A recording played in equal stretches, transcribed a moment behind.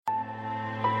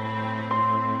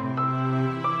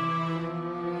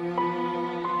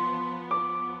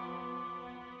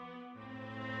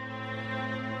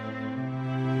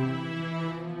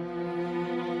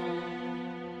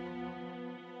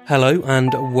Hello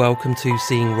and welcome to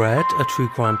Seeing Red, a true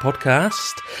crime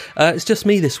podcast. It's just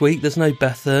me this week, there's no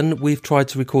Bethan. We've tried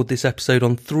to record this episode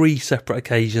on 3 separate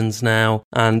occasions now,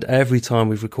 and every time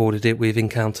we've recorded it, we've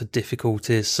encountered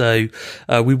difficulties. So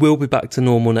we will be back to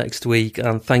normal next week,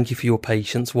 and thank you for your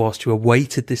patience whilst you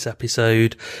awaited this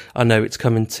episode. I know it's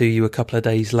coming to you a couple of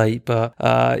days late, but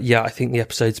I think the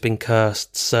episode's been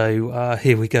cursed, so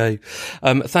here we go.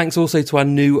 Thanks also to our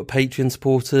new Patreon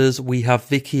supporters. We have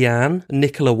Vicky Ann,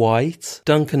 Nicola White,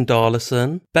 Duncan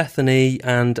Darlison, Bethany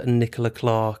and Nicola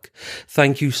Clark.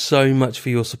 Thank you so much for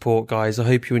your support, guys. I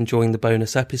hope you're enjoying the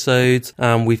bonus episodes.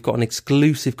 We've got an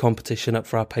exclusive competition up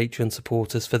for our Patreon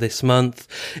supporters for this month.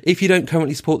 If you don't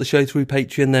currently support the show through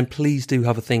Patreon, then please do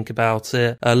have a think about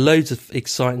it. Loads of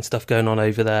exciting stuff going on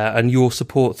over there, and your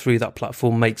support through that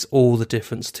platform makes all the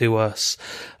difference to us.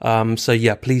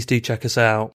 Please do check us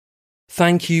out.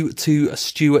 Thank you to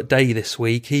Stuart Day this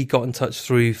week. He got in touch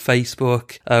through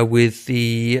Facebook with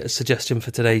the suggestion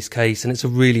for today's case, and it's a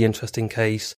really interesting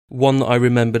case. One that I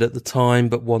remembered at the time,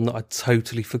 but one that I'd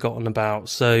totally forgotten about.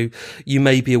 So you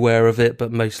may be aware of it,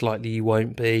 but most likely you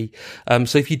won't be.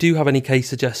 So if you do have any case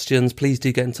suggestions, please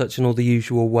do get in touch in all the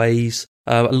usual ways.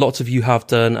 Lots of you have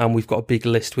done, and we've got a big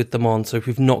list with them on. So if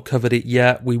we've not covered it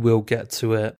yet, we will get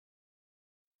to it.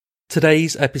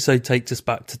 Today's episode takes us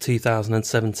back to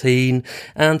 2017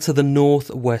 and to the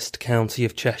northwest county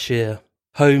of Cheshire,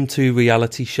 home to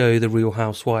reality show The Real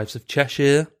Housewives of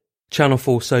Cheshire, Channel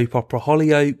 4 soap opera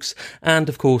Hollyoaks, and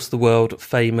of course the world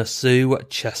famous zoo,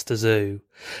 Chester Zoo.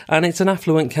 And it's an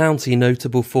affluent county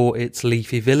notable for its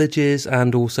leafy villages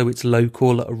and also its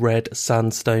local red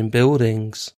sandstone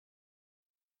buildings.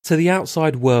 To the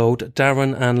outside world,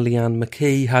 Darren and Leanne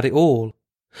McKee had it all.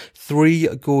 3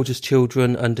 gorgeous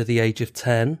children under the age of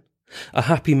 10, a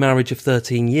happy marriage of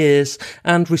 13 years,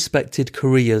 and respected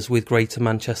careers with Greater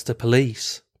Manchester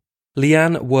Police.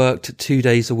 Leanne worked 2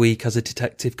 days a week as a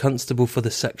detective constable for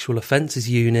the Sexual Offences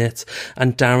Unit,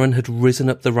 and Darren had risen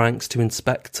up the ranks to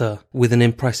inspector with an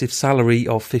impressive salary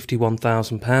of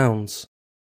 £51,000.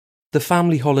 The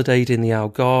family holidayed in the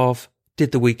Algarve,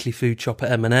 did the weekly food shop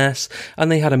at M&S, and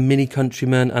they had a Mini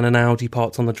Countryman and an Audi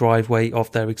parked on the driveway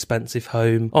of their expensive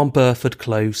home on Burford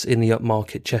Close in the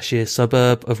upmarket Cheshire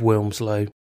suburb of Wilmslow.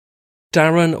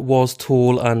 Darren was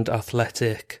tall and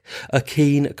athletic, a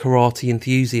keen karate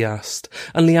enthusiast,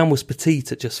 and Leanne was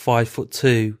petite at just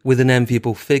 5'2", with an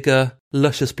enviable figure,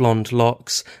 luscious blonde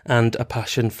locks, and a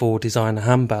passion for designer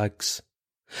handbags.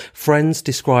 Friends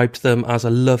described them as a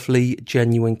lovely,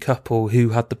 genuine couple who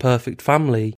had the perfect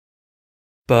family.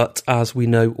 But, as we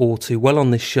know all too well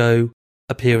on this show,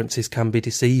 appearances can be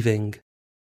deceiving.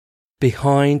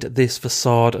 Behind this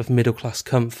facade of middle-class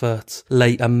comfort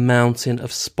lay a mountain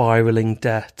of spiralling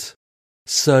debt,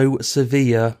 so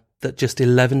severe that just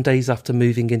 11 days after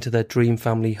moving into their dream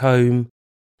family home,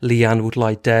 Leanne would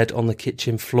lie dead on the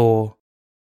kitchen floor.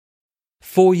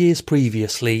 4 years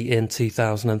previously, in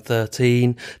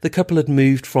 2013, the couple had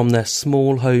moved from their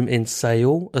small home in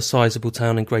Sale, a sizable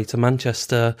town in Greater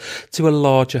Manchester, to a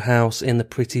larger house in the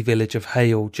pretty village of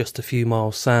Hale, just a few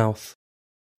miles south.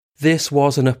 This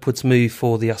was an upwards move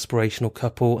for the aspirational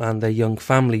couple and their young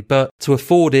family, but to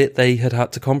afford it, they had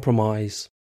had to compromise.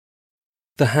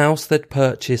 The house they'd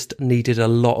purchased needed a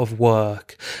lot of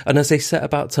work, and as they set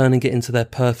about turning it into their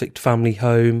perfect family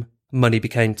home, money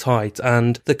became tight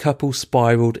and the couple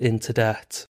spiralled into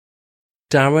debt.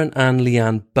 Darren and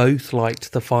Leanne both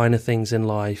liked the finer things in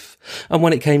life, and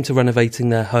when it came to renovating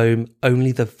their home,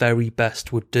 only the very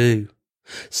best would do.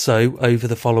 So, over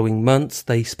the following months,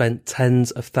 they spent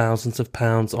tens of thousands of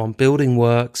pounds on building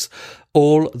works,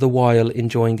 all the while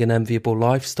enjoying an enviable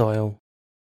lifestyle.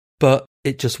 But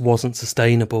it just wasn't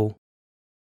sustainable.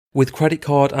 With credit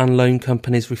card and loan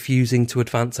companies refusing to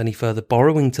advance any further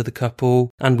borrowing to the couple,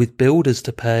 and with builders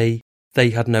to pay,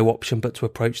 they had no option but to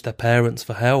approach their parents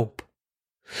for help.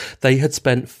 They had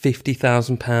spent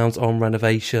 £50,000 on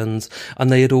renovations, and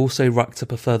they had also racked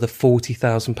up a further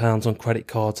 £40,000 on credit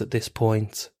cards at this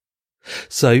point.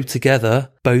 So, together,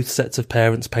 both sets of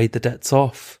parents paid the debts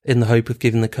off, in the hope of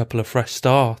giving the couple a fresh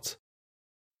start.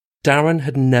 Darren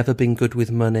had never been good with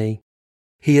money.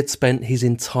 He had spent his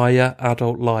entire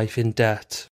adult life in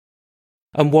debt.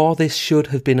 And while this should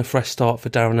have been a fresh start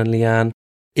for Darren and Leanne,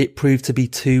 it proved to be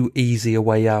too easy a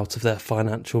way out of their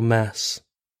financial mess.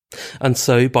 And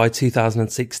so by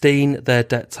 2016, their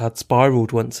debts had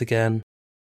spiralled once again.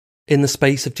 In the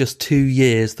space of just 2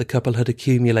 years, the couple had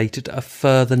accumulated a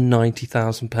further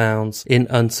 £90,000 in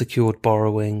unsecured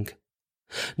borrowing.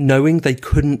 Knowing they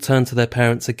couldn't turn to their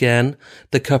parents again,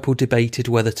 the couple debated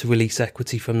whether to release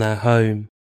equity from their home.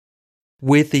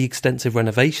 With the extensive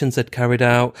renovations they'd carried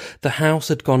out, the house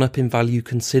had gone up in value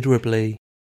considerably.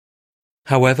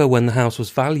 However, when the house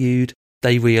was valued,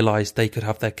 they realised they could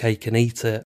have their cake and eat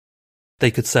it.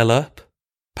 They could sell up,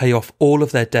 pay off all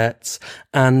of their debts,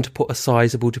 and put a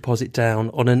sizable deposit down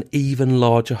on an even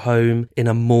larger home in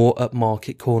a more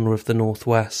upmarket corner of the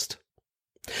northwest.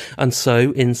 And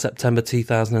so, in September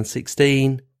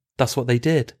 2016, that's what they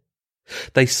did.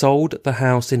 They sold the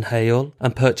house in Hale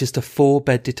and purchased a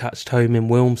 4-bed detached home in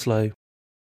Wilmslow.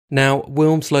 Now,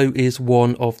 Wilmslow is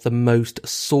one of the most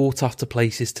sought-after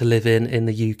places to live in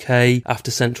the UK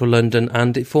after central London,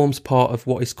 and it forms part of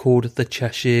what is called the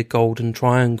Cheshire Golden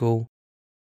Triangle.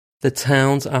 The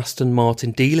town's Aston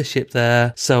Martin dealership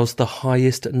there sells the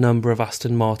highest number of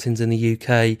Aston Martins in the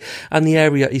UK, and the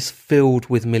area is filled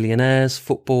with millionaires,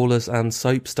 footballers and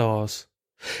soap stars.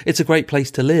 It's a great place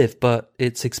to live, but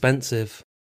it's expensive.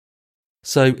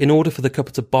 So in order for the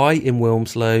couple to buy in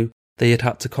Wilmslow, they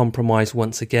had to compromise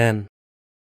once again.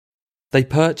 They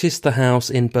purchased the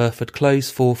house in Burford Close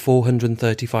for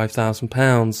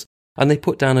 £435,000, and they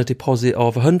put down a deposit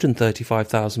of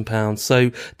 £135,000, so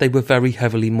they were very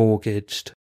heavily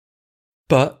mortgaged.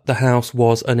 But the house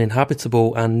was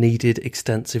uninhabitable and needed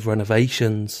extensive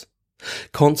renovations.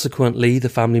 Consequently, the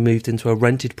family moved into a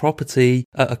rented property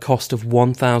at a cost of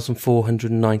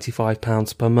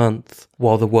 £1,495 per month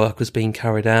while the work was being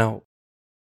carried out.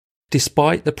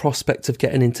 Despite the prospect of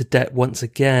getting into debt once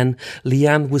again,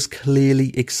 Leanne was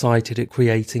clearly excited at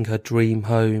creating her dream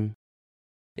home.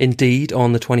 Indeed,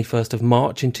 on the 21st of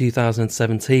March in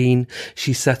 2017,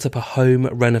 she set up a home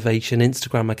renovation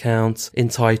Instagram account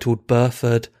entitled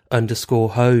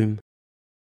Burford_home.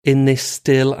 In this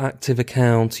still active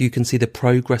account, you can see the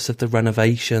progress of the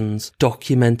renovations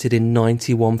documented in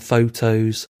 91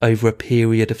 photos over a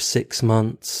period of 6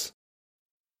 months.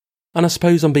 And I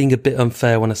suppose I'm being a bit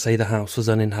unfair when I say the house was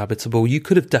uninhabitable. You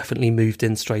could have definitely moved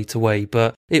in straight away,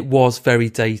 but it was very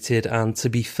dated, and to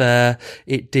be fair,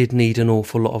 it did need an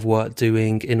awful lot of work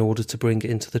doing in order to bring it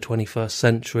into the 21st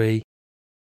century.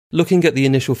 Looking at the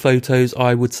initial photos,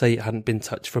 I would say it hadn't been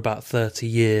touched for about 30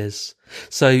 years.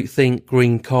 So think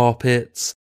green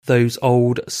carpets, those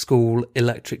old school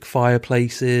electric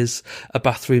fireplaces, a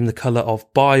bathroom the colour of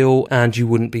bile, and you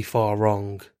wouldn't be far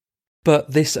wrong.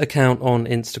 But this account on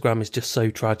Instagram is just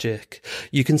so tragic.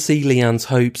 You can see Leanne's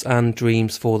hopes and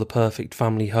dreams for the perfect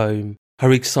family home,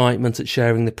 her excitement at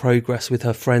sharing the progress with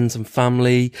her friends and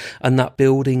family, and that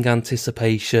building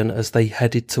anticipation as they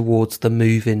headed towards the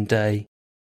move-in day.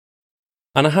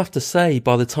 And I have to say,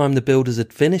 by the time the builders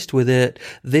had finished with it,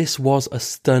 this was a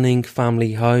stunning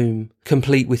family home,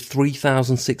 complete with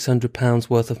 £3,600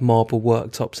 worth of marble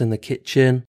worktops in the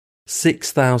kitchen,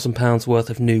 £6,000 worth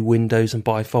of new windows and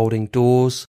bifolding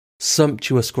doors,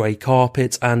 sumptuous grey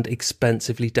carpets and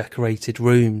expensively decorated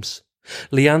rooms.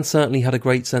 Leanne certainly had a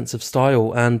great sense of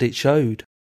style, and it showed.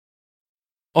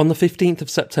 On the 15th of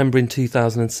September in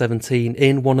 2017,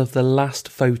 in one of the last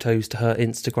photos to her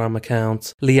Instagram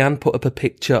account, Leanne put up a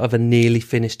picture of a nearly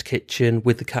finished kitchen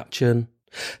with the caption,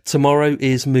 "Tomorrow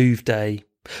is move day.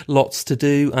 Lots to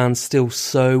do and still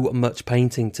so much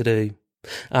painting to do.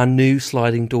 Our new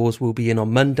sliding doors will be in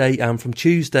on Monday, and from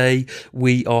Tuesday,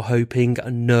 we are hoping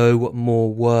no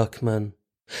more workmen.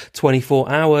 24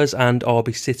 hours and I'll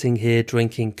be sitting here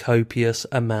drinking copious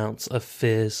amounts of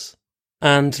fizz."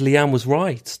 And Leanne was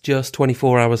right. Just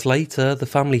 24 hours later, the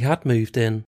family had moved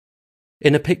in.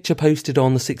 In a picture posted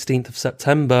on the 16th of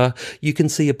September, you can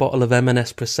see a bottle of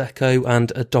M&S Prosecco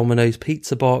and a Domino's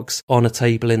pizza box on a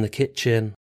table in the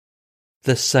kitchen.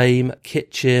 The same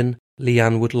kitchen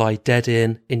Leanne would lie dead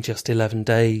in just 11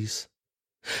 days.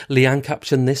 Leanne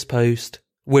captioned this post,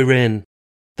 "We're in.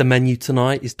 The menu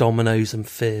tonight is Domino's and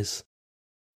fizz."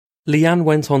 Leanne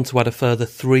went on to add a further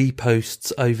 3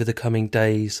 posts over the coming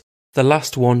days, the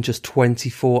last one just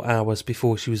 24 hours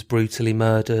before she was brutally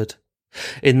murdered.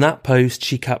 In that post,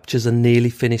 she captures a nearly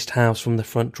finished house from the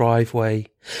front driveway,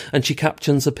 and she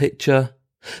captions a picture.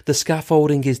 "The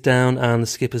scaffolding is down and the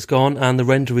skipper's gone and the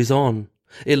render is on.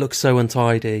 It looks so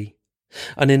untidy."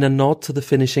 And in a nod to the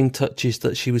finishing touches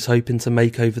that she was hoping to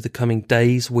make over the coming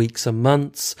days, weeks and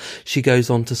months, she goes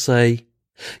on to say,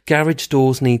 "Garage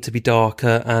doors need to be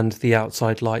darker and the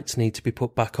outside lights need to be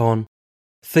put back on.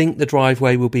 Think the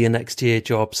driveway will be a next year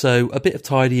job, so a bit of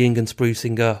tidying and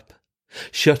sprucing up.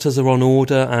 Shutters are on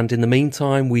order, and in the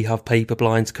meantime we have paper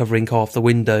blinds covering half the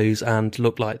windows and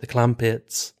look like the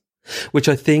Clampetts." Which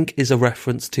I think is a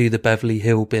reference to the Beverly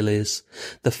Hillbillies,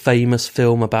 the famous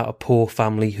film about a poor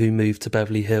family who moved to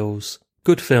Beverly Hills.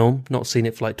 Good film, not seen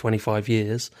it for like 25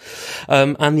 years.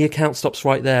 And the account stops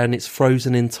right there and it's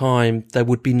frozen in time. There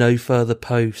would be no further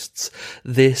posts.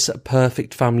 This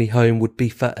perfect family home would be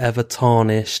forever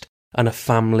tarnished and a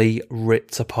family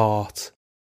ripped apart.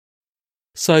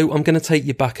 So I'm going to take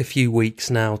you back a few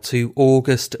weeks now to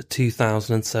August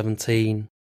 2017.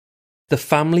 The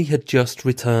family had just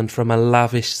returned from a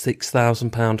lavish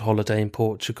 £6,000 holiday in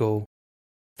Portugal.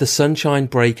 The sunshine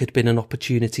break had been an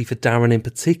opportunity for Darren in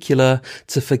particular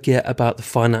to forget about the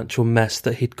financial mess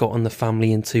that he'd gotten the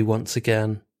family into once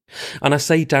again. And I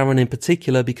say Darren in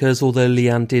particular because although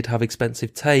Leanne did have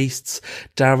expensive tastes,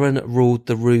 Darren ruled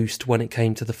the roost when it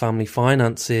came to the family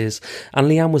finances, and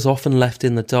Leanne was often left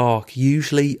in the dark,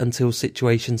 usually until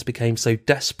situations became so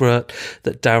desperate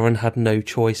that Darren had no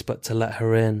choice but to let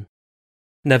her in.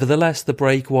 Nevertheless, the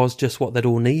break was just what they'd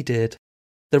all needed.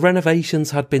 The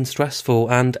renovations had been stressful,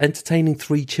 and entertaining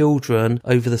 3 children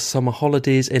over the summer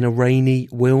holidays in a rainy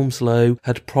Wilmslow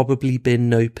had probably been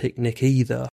no picnic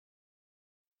either.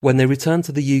 When they returned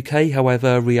to the UK,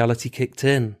 however, reality kicked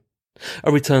in.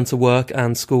 A return to work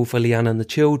and school for Leanne and the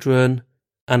children,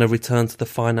 and a return to the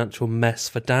financial mess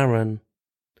for Darren.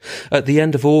 At the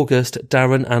end of August,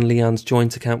 Darren and Leanne's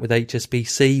joint account with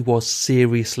HSBC was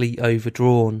seriously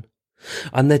overdrawn,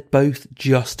 and they'd both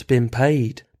just been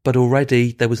paid. But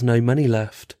already there was no money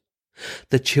left.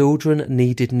 The children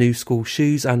needed new school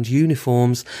shoes and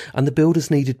uniforms, and the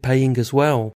builders needed paying as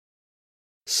well.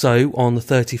 So, on the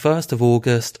 31st of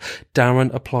August,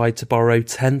 Darren applied to borrow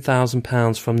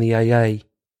 £10,000 from the AA,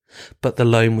 but the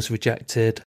loan was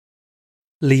rejected.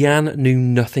 Leanne knew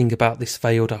nothing about this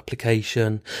failed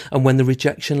application, and when the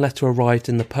rejection letter arrived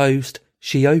in the post,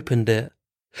 she opened it.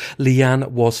 Leanne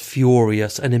was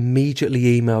furious and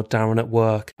immediately emailed Darren at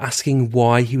work, asking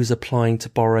why he was applying to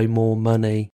borrow more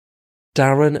money.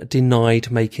 Darren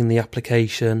denied making the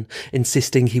application,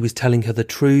 insisting he was telling her the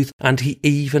truth, and he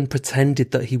even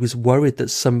pretended that he was worried that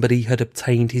somebody had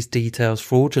obtained his details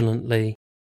fraudulently.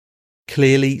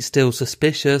 Clearly still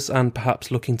suspicious and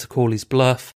perhaps looking to call his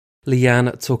bluff,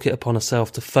 Leanne took it upon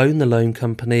herself to phone the loan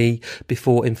company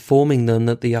before informing them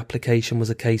that the application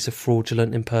was a case of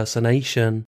fraudulent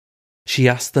impersonation. She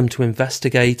asked them to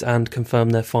investigate and confirm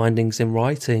their findings in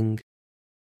writing.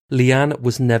 Leanne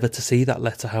was never to see that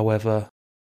letter, however.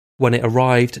 When it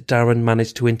arrived, Darren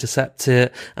managed to intercept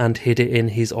it and hid it in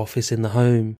his office in the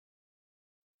home.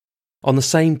 On the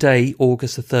same day,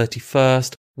 August the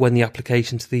 31st, when the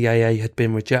application to the AA had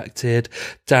been rejected,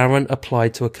 Darren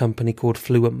applied to a company called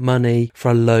Fluent Money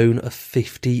for a loan of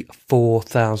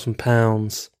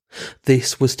 £54,000.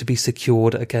 This was to be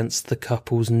secured against the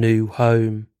couple's new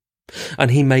home.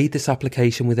 And he made this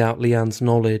application without Leanne's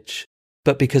knowledge.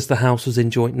 But because the house was in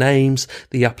joint names,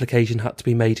 the application had to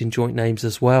be made in joint names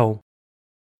as well.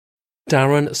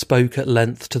 Darren spoke at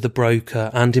length to the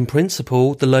broker, and in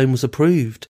principle, the loan was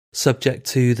approved, subject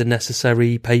to the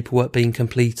necessary paperwork being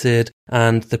completed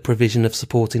and the provision of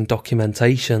supporting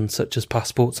documentation such as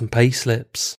passports and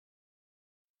payslips.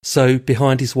 So,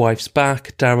 behind his wife's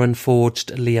back, Darren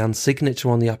forged Leanne's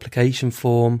signature on the application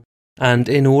form, and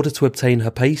in order to obtain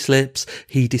her payslips,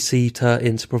 he deceived her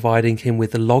into providing him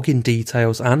with the login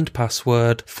details and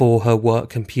password for her work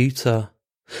computer.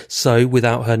 So,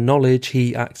 without her knowledge,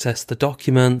 he accessed the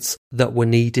documents that were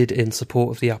needed in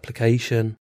support of the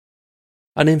application.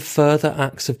 And in further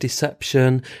acts of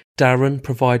deception, Darren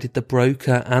provided the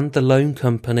broker and the loan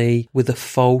company with a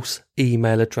false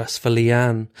email address for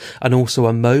Leanne, and also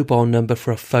a mobile number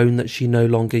for a phone that she no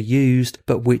longer used,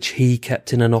 but which he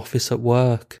kept in an office at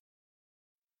work.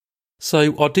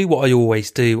 So I'll do what I always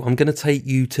do. I'm going to take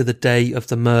you to the day of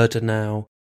the murder now.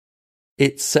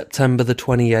 It's September the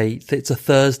 28th. It's a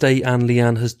Thursday and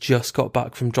Leanne has just got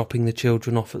back from dropping the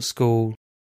children off at school.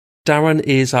 Darren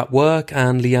is at work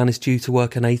and Leanne is due to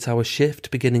work an 8-hour shift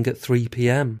beginning at 3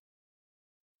 p.m.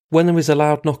 When there is a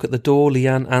loud knock at the door,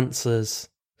 Leanne answers.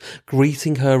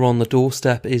 Greeting her on the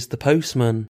doorstep is the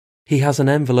postman. He has an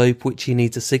envelope which he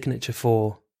needs a signature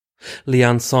for.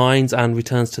 Leanne signs and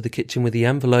returns to the kitchen with the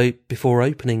envelope before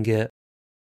opening it.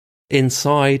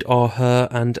 Inside are her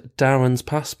and Darren's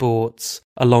passports,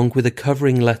 along with a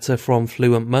covering letter from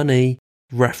Fluent Money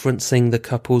referencing the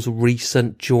couple's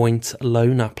recent joint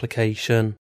loan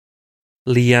application.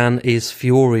 Leanne is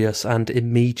furious and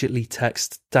immediately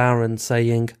texts Darren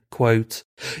saying, quote,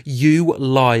 "You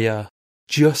liar,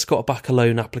 just got back a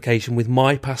loan application with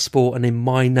my passport and in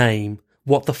my name.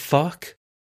 What the fuck?"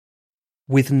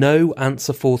 With no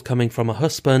answer forthcoming from her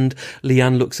husband,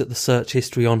 Leanne looks at the search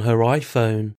history on her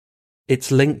iPhone.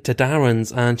 It's linked to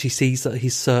Darren's and she sees that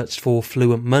he's searched for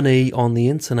Fluent Money on the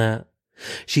internet.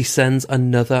 She sends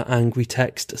another angry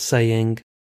text saying,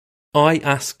 I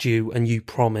asked you and you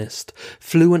promised.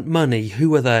 Fluent Money,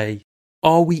 who are they?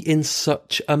 Are we in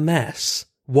such a mess?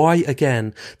 Why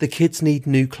again? The kids need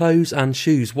new clothes and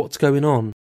shoes. What's going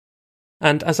on?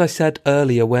 And as I said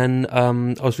earlier, when I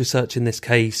was researching this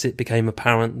case, it became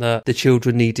apparent that the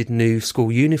children needed new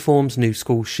school uniforms, new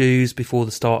school shoes before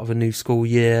the start of a new school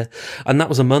year. And that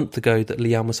was a month ago that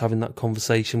Leanne was having that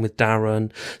conversation with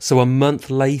Darren. So a month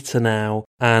later now,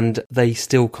 and they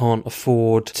still can't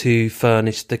afford to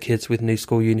furnish the kids with new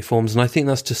school uniforms. And I think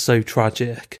that's just so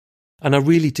tragic. And I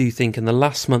really do think in the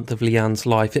last month of Leanne's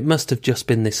life, it must have just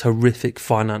been this horrific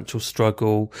financial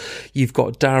struggle. You've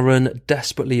got Darren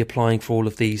desperately applying for all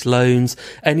of these loans.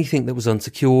 Anything that was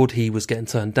unsecured, he was getting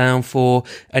turned down for.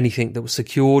 Anything that was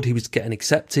secured, he was getting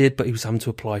accepted, but he was having to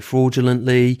apply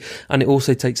fraudulently. And it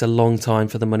also takes a long time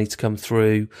for the money to come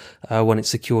through when it's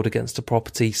secured against a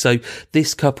property. So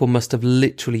this couple must have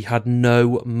literally had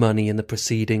no money in the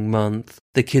preceding month.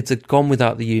 The kids had gone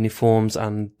without the uniforms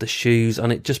and the shoes,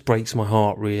 and it just breaks my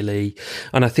heart, really.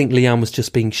 And I think Leanne was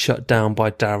just being shut down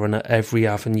by Darren at every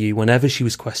avenue. Whenever she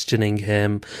was questioning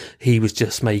him, he was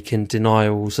just making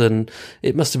denials, and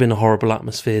it must have been a horrible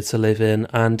atmosphere to live in.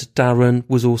 And Darren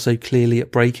was also clearly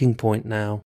at breaking point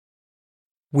now.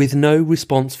 With no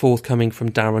response forthcoming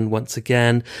from Darren once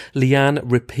again, Leanne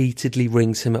repeatedly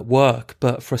rings him at work,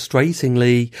 but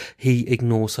frustratingly, he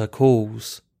ignores her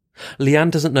calls. Leanne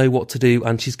doesn't know what to do,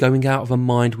 and she's going out of her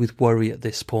mind with worry at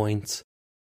this point.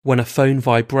 When a phone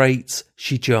vibrates,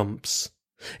 she jumps.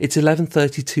 It's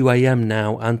 11:32 a.m.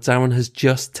 now, and Darren has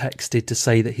just texted to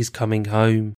say that he's coming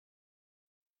home.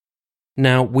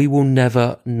 Now, we will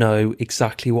never know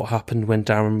exactly what happened when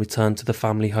Darren returned to the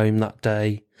family home that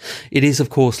day. It is, of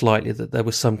course, likely that there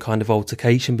was some kind of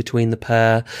altercation between the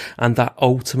pair, and that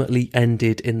ultimately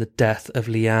ended in the death of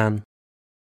Leanne.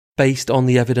 Based on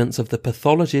the evidence of the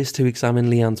pathologist who examined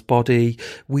Leanne's body,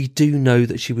 we do know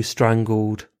that she was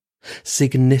strangled.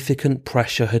 Significant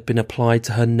pressure had been applied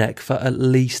to her neck for at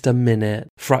least a minute,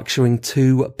 fracturing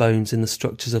 2 bones in the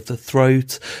structures of the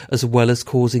throat, as well as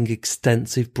causing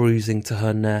extensive bruising to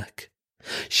her neck.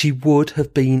 She would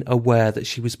have been aware that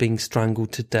she was being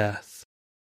strangled to death.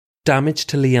 Damage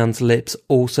to Leanne's lips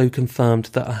also confirmed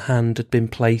that a hand had been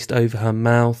placed over her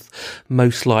mouth,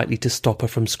 most likely to stop her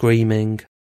from screaming.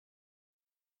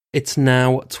 It's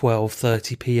now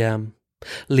 12:30 p.m.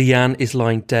 Leanne is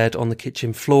lying dead on the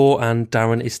kitchen floor, and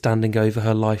Darren is standing over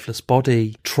her lifeless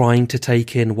body, trying to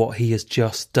take in what he has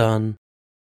just done.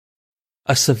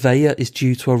 A surveyor is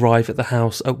due to arrive at the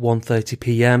house at 1:30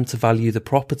 p.m. to value the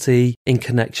property in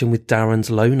connection with Darren's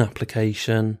loan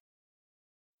application.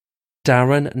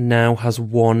 Darren now has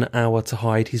 1 hour to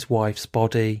hide his wife's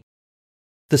body.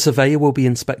 The surveyor will be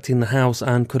inspecting the house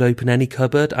and could open any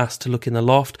cupboard, asked to look in the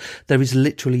loft. There is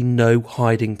literally no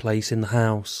hiding place in the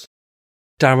house.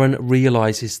 Darren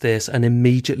realises this and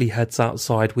immediately heads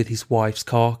outside with his wife's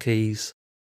car keys.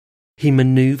 He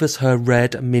manoeuvres her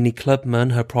red Mini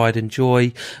Clubman, her pride and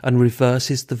joy, and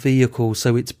reverses the vehicle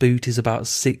so its boot is about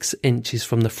 6 inches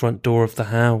from the front door of the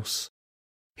house.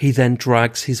 He then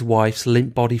drags his wife's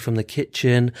limp body from the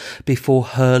kitchen before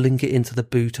hurling it into the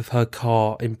boot of her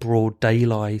car in broad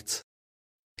daylight.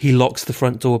 He locks the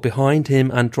front door behind him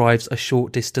and drives a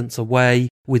short distance away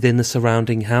within the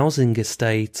surrounding housing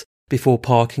estate before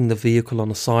parking the vehicle on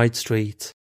a side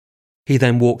street. He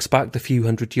then walks back the few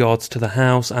hundred yards to the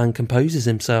house and composes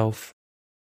himself.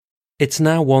 It's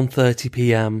now 1:30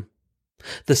 p.m.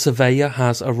 The surveyor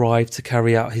has arrived to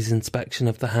carry out his inspection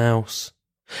of the house.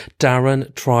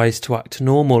 Darren tries to act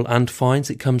normal and finds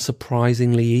it comes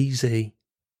surprisingly easy.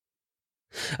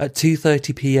 At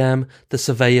 2:30 p.m, the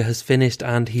surveyor has finished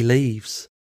and he leaves.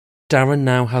 Darren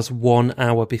now has 1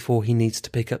 hour before he needs to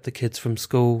pick up the kids from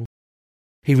school.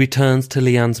 He returns to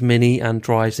Leanne's Mini and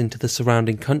drives into the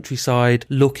surrounding countryside,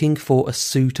 looking for a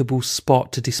suitable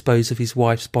spot to dispose of his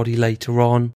wife's body later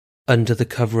on, under the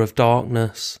cover of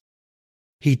darkness.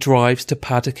 He drives to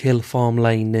Paddock Hill Farm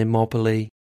Lane near Mobberley.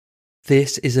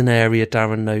 This is an area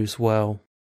Darren knows well.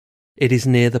 It is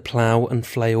near the Plough and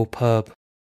Flail pub.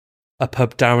 A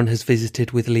pub Darren has visited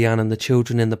with Leanne and the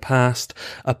children in the past,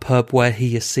 a pub where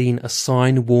he has seen a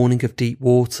sign warning of deep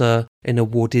water in a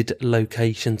wooded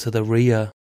location to the rear.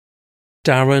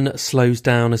 Darren slows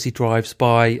down as he drives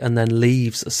by and then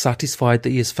leaves, satisfied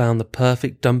that he has found the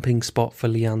perfect dumping spot for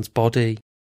Leanne's body.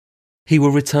 He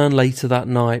will return later that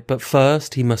night, but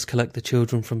first he must collect the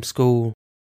children from school.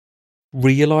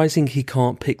 Realising he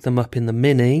can't pick them up in the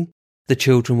Mini, the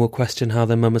children will question how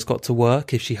their mum has got to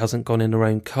work if she hasn't gone in her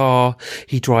own car.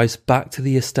 He drives back to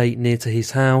the estate near to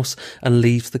his house and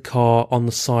leaves the car on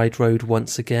the side road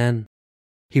once again.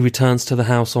 He returns to the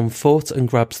house on foot and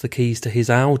grabs the keys to his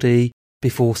Audi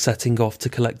before setting off to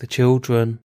collect the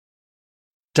children.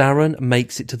 Darren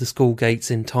makes it to the school gates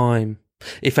in time.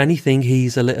 If anything,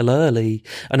 he's a little early,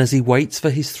 and as he waits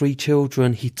for his 3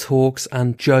 children, he talks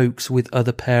and jokes with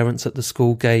other parents at the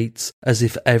school gates as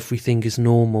if everything is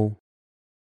normal.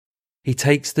 He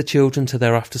takes the children to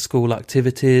their after-school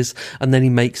activities, and then he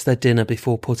makes their dinner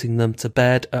before putting them to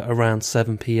bed at around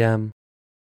 7 p.m.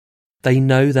 They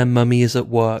know their mummy is at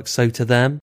work, so to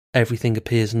them, everything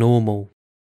appears normal.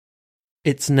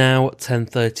 It's now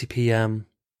 10:30 p.m.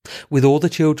 With all the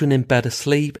children in bed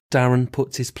asleep, Darren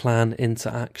puts his plan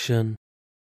into action.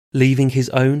 Leaving his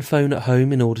own phone at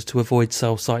home in order to avoid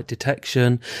cell site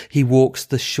detection, he walks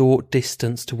the short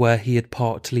distance to where he had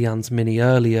parked Leanne's Mini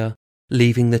earlier,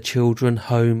 leaving the children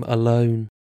home alone.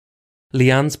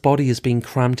 Leanne's body has been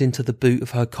crammed into the boot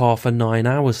of her car for 9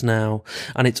 hours now,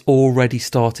 and it's already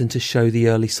starting to show the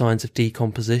early signs of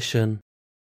decomposition.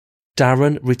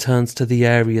 Darren returns to the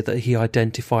area that he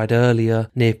identified earlier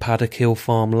near Paddock Hill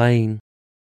Farm Lane.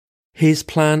 His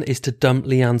plan is to dump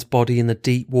Leanne's body in the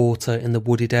deep water in the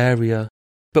wooded area,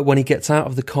 but when he gets out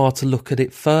of the car to look at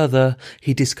it further,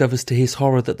 he discovers to his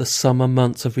horror that the summer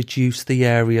months have reduced the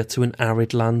area to an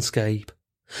arid landscape.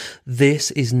 This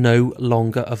is no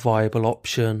longer a viable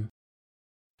option.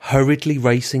 Hurriedly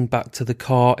racing back to the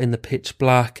car in the pitch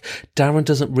black, Darren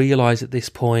doesn't realise at this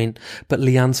point, but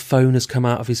Leanne's phone has come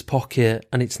out of his pocket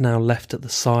and it's now left at the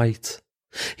site.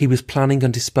 He was planning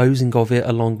on disposing of it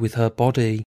along with her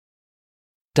body.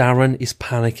 Darren is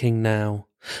panicking now.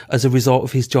 As a result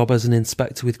of his job as an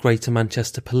inspector with Greater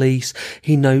Manchester Police,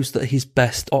 he knows that his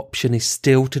best option is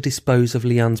still to dispose of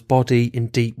Leanne's body in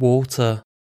deep water.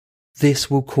 This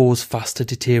will cause faster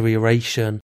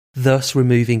deterioration, thus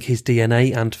removing his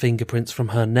DNA and fingerprints from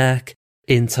her neck,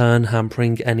 in turn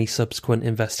hampering any subsequent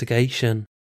investigation.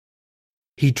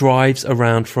 He drives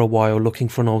around for a while looking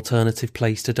for an alternative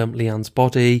place to dump Leanne's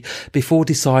body before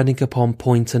deciding upon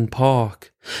Poynton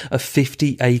Park, a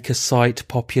 50-acre site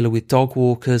popular with dog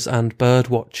walkers and bird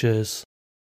watchers.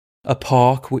 A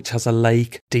park which has a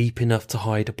lake deep enough to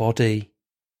hide a body.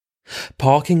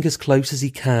 Parking as close as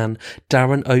he can,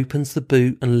 Darren opens the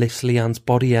boot and lifts Leanne's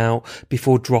body out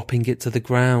before dropping it to the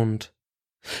ground.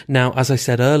 Now, as I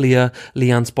said earlier,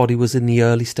 Leanne's body was in the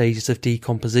early stages of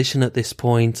decomposition at this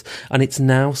point, and it's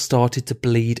now started to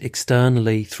bleed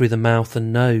externally through the mouth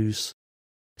and nose.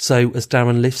 So, as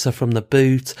Darren lifts her from the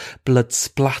boot, blood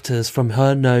splatters from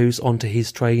her nose onto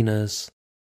his trainers.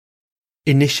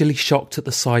 Initially shocked at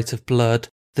the sight of blood,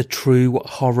 the true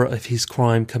horror of his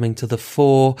crime coming to the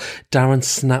fore, Darren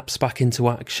snaps back into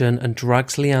action and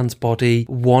drags Leanne's body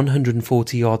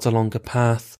 140 yards along a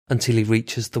path until he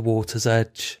reaches the water's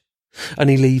edge. And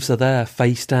he leaves her there,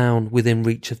 face down, within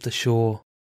reach of the shore.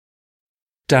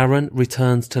 Darren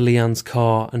returns to Leanne's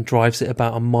car and drives it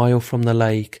about a mile from the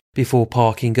lake before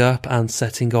parking up and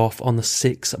setting off on the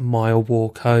 6-mile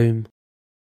walk home.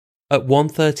 At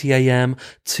 1:30 a.m,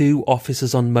 2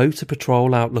 officers on motor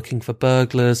patrol out looking for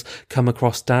burglars come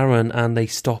across Darren and they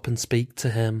stop and speak to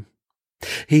him.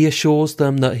 He assures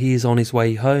them that he is on his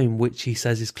way home, which he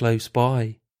says is close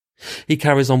by. He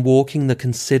carries on walking the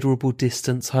considerable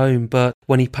distance home, but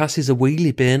when he passes a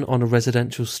wheelie bin on a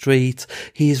residential street,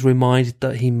 he is reminded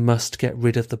that he must get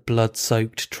rid of the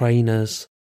blood-soaked trainers.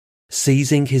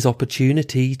 Seizing his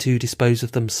opportunity to dispose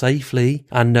of them safely,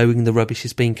 and knowing the rubbish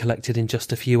is being collected in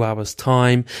just a few hours'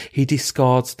 time, he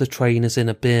discards the trainers in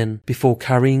a bin before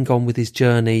carrying on with his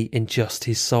journey in just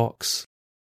his socks.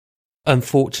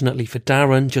 Unfortunately for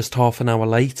Darren, just half an hour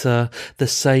later, the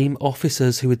same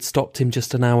officers who had stopped him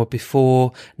just an hour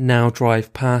before now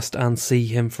drive past and see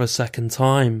him for a second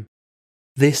time.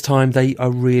 This time they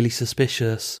are really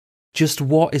suspicious. Just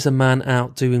what is a man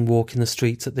out doing walking the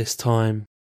streets at this time?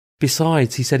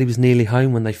 Besides, he said he was nearly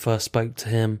home when they first spoke to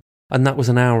him, and that was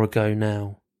an hour ago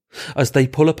now. As they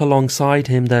pull up alongside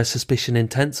him, their suspicion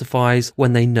intensifies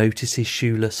when they notice his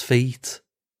shoeless feet.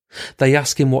 They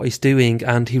ask him what he's doing,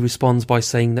 and he responds by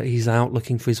saying that he's out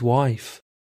looking for his wife.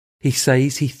 He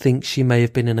says he thinks she may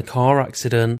have been in a car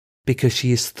accident because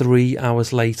she is 3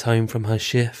 hours late home from her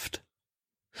shift.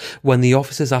 When the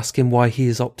officers ask him why he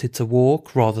has opted to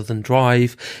walk rather than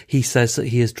drive, he says that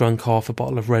he has drunk half a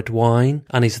bottle of red wine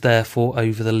and is therefore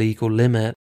over the legal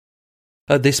limit.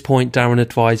 At this point, Darren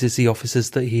advises the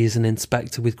officers that he is an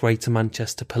inspector with Greater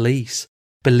Manchester Police,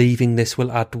 believing this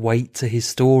will add weight to his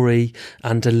story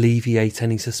and alleviate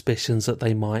any suspicions that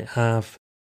they might have.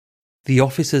 The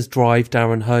officers drive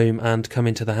Darren home and come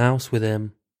into the house with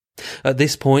him. At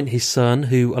this point, his son,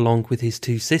 who along with his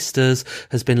 2 sisters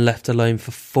has been left alone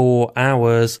for 4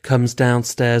 hours, comes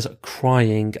downstairs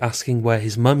crying, asking where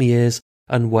his mummy is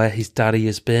and where his daddy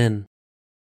has been.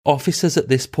 Officers at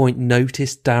this point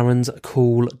notice Darren's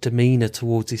cool demeanour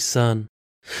towards his son.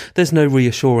 There's no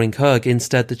reassuring hug,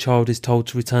 instead the child is told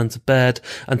to return to bed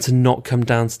and to not come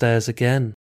downstairs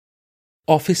again.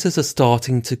 Officers are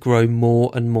starting to grow more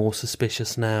and more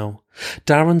suspicious now.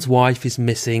 Darren's wife is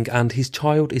missing and his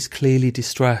child is clearly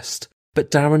distressed, but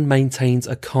Darren maintains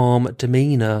a calm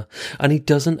demeanour and he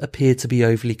doesn't appear to be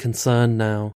overly concerned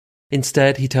now.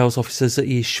 Instead, he tells officers that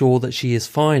he is sure that she is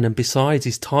fine and besides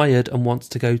is tired and wants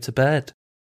to go to bed.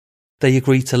 They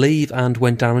agree to leave and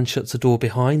when Darren shuts the door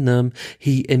behind them,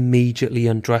 he immediately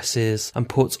undresses and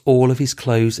puts all of his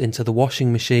clothes into the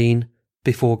washing machine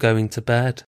before going to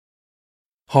bed.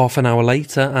 Half an hour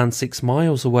later and 6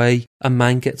 miles away, a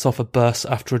man gets off a bus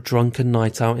after a drunken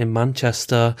night out in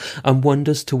Manchester and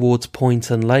wanders towards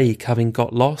Poynton Lake, having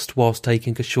got lost whilst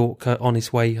taking a shortcut on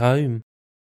his way home.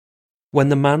 When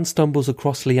the man stumbles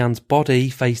across Leanne's body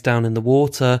face down in the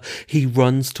water, he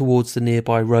runs towards the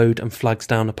nearby road and flags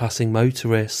down a passing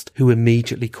motorist, who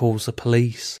immediately calls the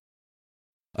police.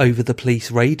 Over the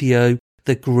police radio,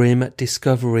 the grim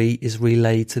discovery is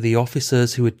relayed to the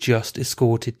officers who had just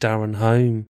escorted Darren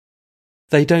home.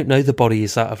 They don't know the body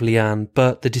is that of Leanne,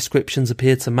 but the descriptions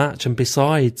appear to match, and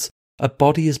besides, a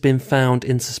body has been found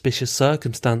in suspicious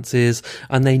circumstances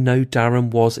and they know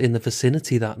Darren was in the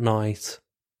vicinity that night.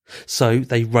 So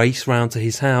they race round to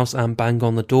his house and bang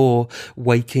on the door,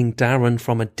 waking Darren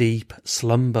from a deep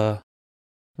slumber.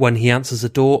 When he answers the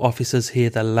door, officers hear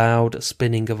the loud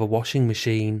spinning of a washing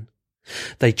machine.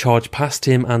 They charge past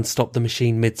him and stop the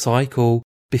machine mid-cycle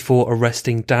before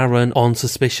arresting Darren on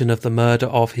suspicion of the murder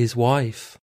of his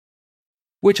wife.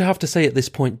 Which I have to say at this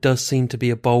point does seem to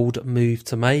be a bold move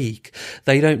to make.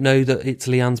 They don't know that it's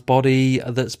Leanne's body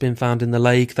that's been found in the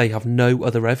lake. They have no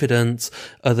other evidence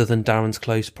other than Darren's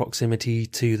close proximity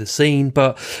to the scene.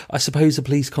 But I suppose the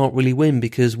police can't really win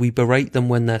because we berate them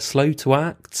when they're slow to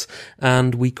act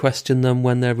and we question them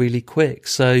when they're really quick.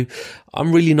 So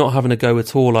I'm really not having a go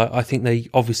at all. I think they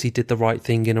obviously did the right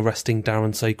thing in arresting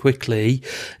Darren so quickly.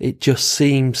 It just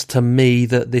seems to me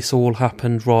that this all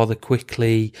happened rather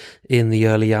quickly in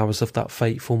the early hours of that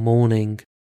fateful morning.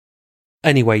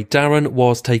 Anyway, Darren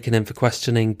was taken in for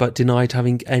questioning but denied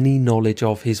having any knowledge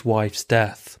of his wife's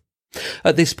death.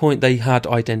 At this point they had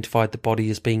identified the body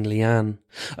as being Leanne.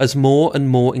 As more and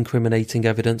more incriminating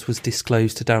evidence was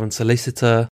disclosed to Darren's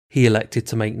solicitor, he elected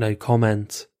to make no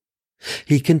comment.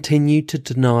 He continued to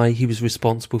deny he was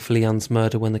responsible for Leanne's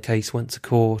murder when the case went to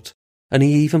court, and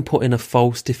he even put in a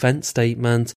false defence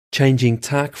statement, changing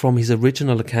tack from his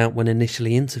original account when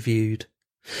initially interviewed.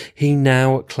 He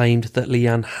now claimed that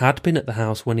Leanne had been at the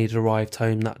house when he'd arrived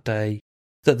home that day,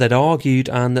 that they'd argued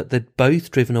and that they'd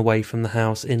both driven away from the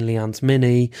house in Leanne's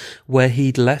Mini, where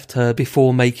he'd left her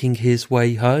before making his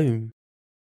way home.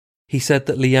 He said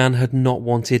that Leanne had not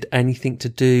wanted anything to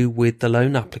do with the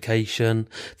loan application,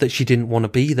 that she didn't want to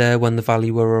be there when the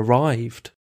valuer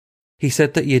arrived. He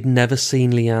said that he had never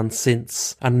seen Leanne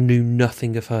since and knew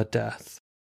nothing of her death.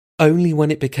 Only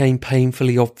when it became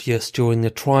painfully obvious during the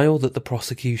trial that the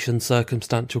prosecution's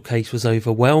circumstantial case was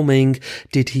overwhelming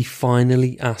did he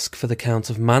finally ask for the count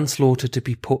of manslaughter to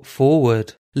be put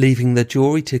forward, leaving the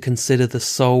jury to consider the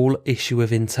sole issue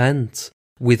of intent,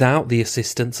 without the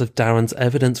assistance of Darren's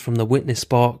evidence from the witness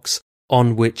box,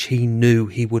 on which he knew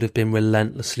he would have been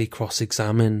relentlessly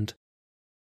cross-examined.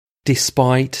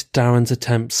 Despite Darren's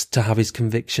attempts to have his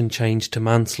conviction changed to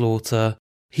manslaughter,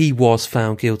 he was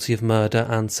found guilty of murder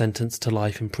and sentenced to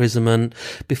life imprisonment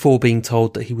before being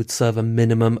told that he would serve a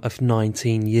minimum of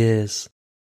 19 years.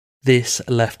 This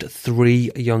left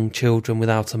 3 young children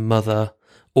without a mother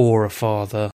or a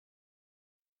father.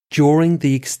 During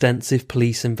the extensive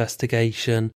police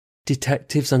investigation,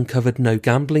 detectives uncovered no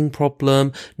gambling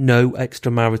problem, no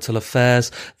extramarital affairs.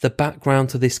 The background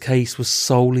to this case was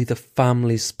solely the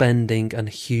family's spending and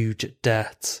huge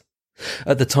debt.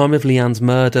 At the time of Leanne's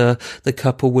murder, the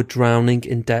couple were drowning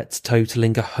in debts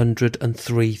totalling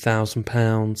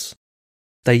 £103,000.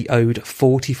 They owed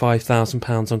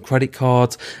 £45,000 on credit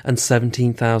cards and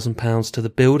 £17,000 to the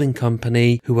building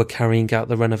company who were carrying out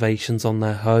the renovations on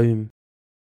their home.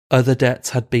 Other debts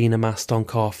had been amassed on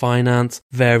car finance,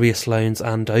 various loans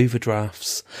and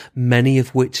overdrafts, many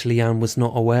of which Leanne was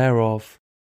not aware of.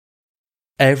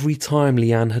 Every time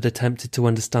Leanne had attempted to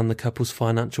understand the couple's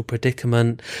financial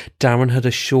predicament, Darren had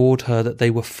assured her that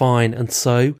they were fine, and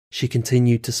so she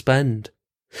continued to spend.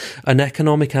 An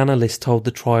economic analyst told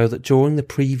the trial that during the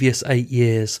previous 8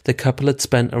 years, the couple had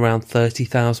spent around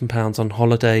 £30,000 on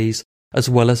holidays, as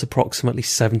well as approximately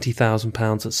 £70,000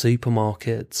 at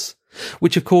supermarkets.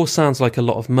 Which of course sounds like a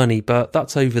lot of money, but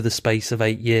that's over the space of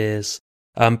 8 years.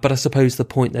 But I suppose the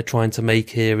point they're trying to make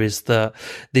here is that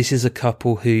this is a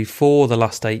couple who, for the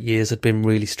last 8 years, had been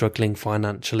really struggling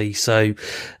financially. So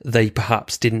they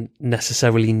perhaps didn't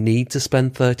necessarily need to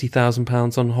spend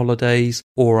 £30,000 on holidays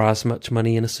or as much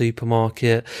money in a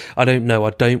supermarket. I don't know.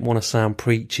 I don't want to sound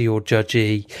preachy or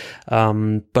judgy.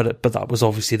 But that was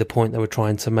obviously the point they were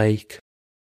trying to make.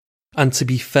 And to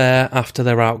be fair, after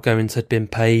their outgoings had been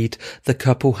paid, the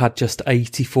couple had just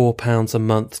 £84 a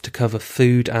month to cover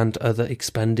food and other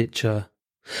expenditure.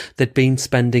 They'd been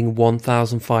spending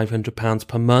 £1,500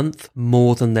 per month,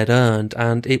 more than they'd earned,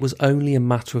 and it was only a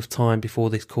matter of time before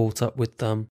this caught up with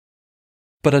them.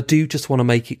 But I do just want to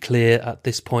make it clear at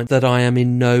this point that I am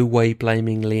in no way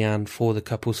blaming Leanne for the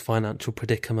couple's financial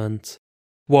predicament.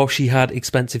 While she had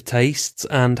expensive tastes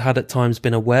and had at times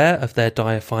been aware of their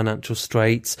dire financial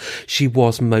straits, she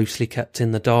was mostly kept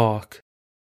in the dark.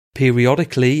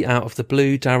 Periodically, out of the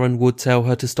blue, Darren would tell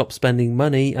her to stop spending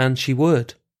money, and she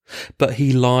would. But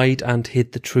he lied and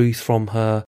hid the truth from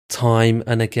her, time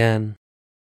and again.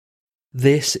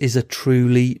 This is a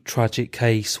truly tragic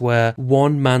case where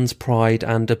one man's pride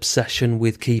and obsession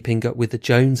with keeping up with the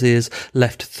Joneses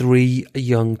left 3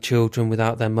 young children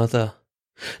without their mother.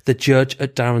 The judge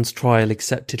at Darren's trial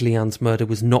accepted Leanne's murder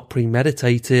was not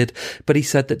premeditated, but he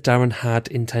said that Darren had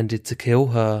intended to kill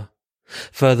her.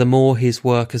 Furthermore, his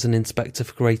work as an inspector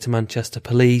for Greater Manchester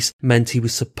Police meant he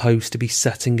was supposed to be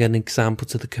setting an example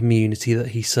to the community that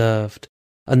he served,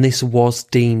 and this was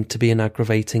deemed to be an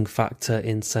aggravating factor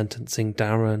in sentencing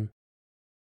Darren.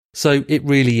 So it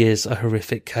really is a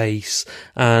horrific case,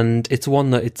 and it's one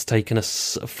that it's taken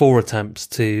us 4 attempts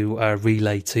to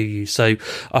relay to you. So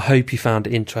I hope you found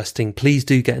it interesting. Please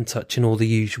do get in touch in all the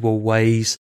usual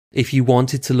ways. If you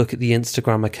wanted to look at the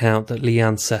Instagram account that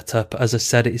Leanne set up, as I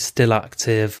said, it is still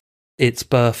active. It's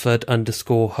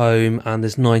Burford_home, and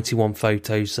there's 91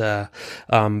 photos there.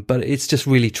 But it's just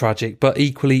really tragic. But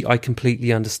equally, I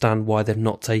completely understand why they've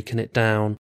not taken it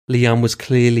down. Leanne was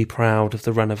clearly proud of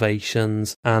the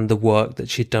renovations and the work that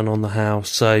she'd done on the house.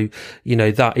 So,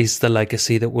 that is the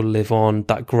legacy that will live on,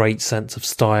 that great sense of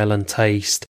style and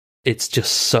taste. It's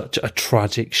just such a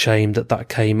tragic shame that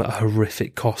came at a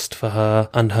horrific cost for her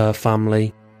and her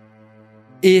family.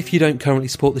 If you don't currently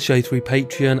support the show through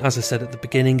Patreon, as I said at the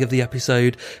beginning of the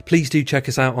episode, please do check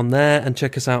us out on there and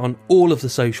check us out on all of the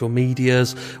social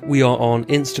medias. We are on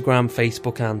Instagram,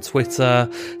 Facebook and Twitter,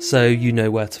 so you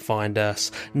know where to find us.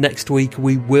 Next week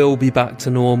we will be back to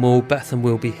normal. Bethan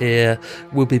will be here.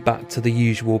 We'll be back to the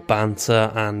usual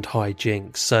banter and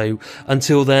hijinks. So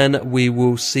until then, we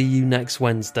will see you next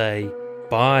Wednesday.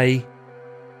 Bye.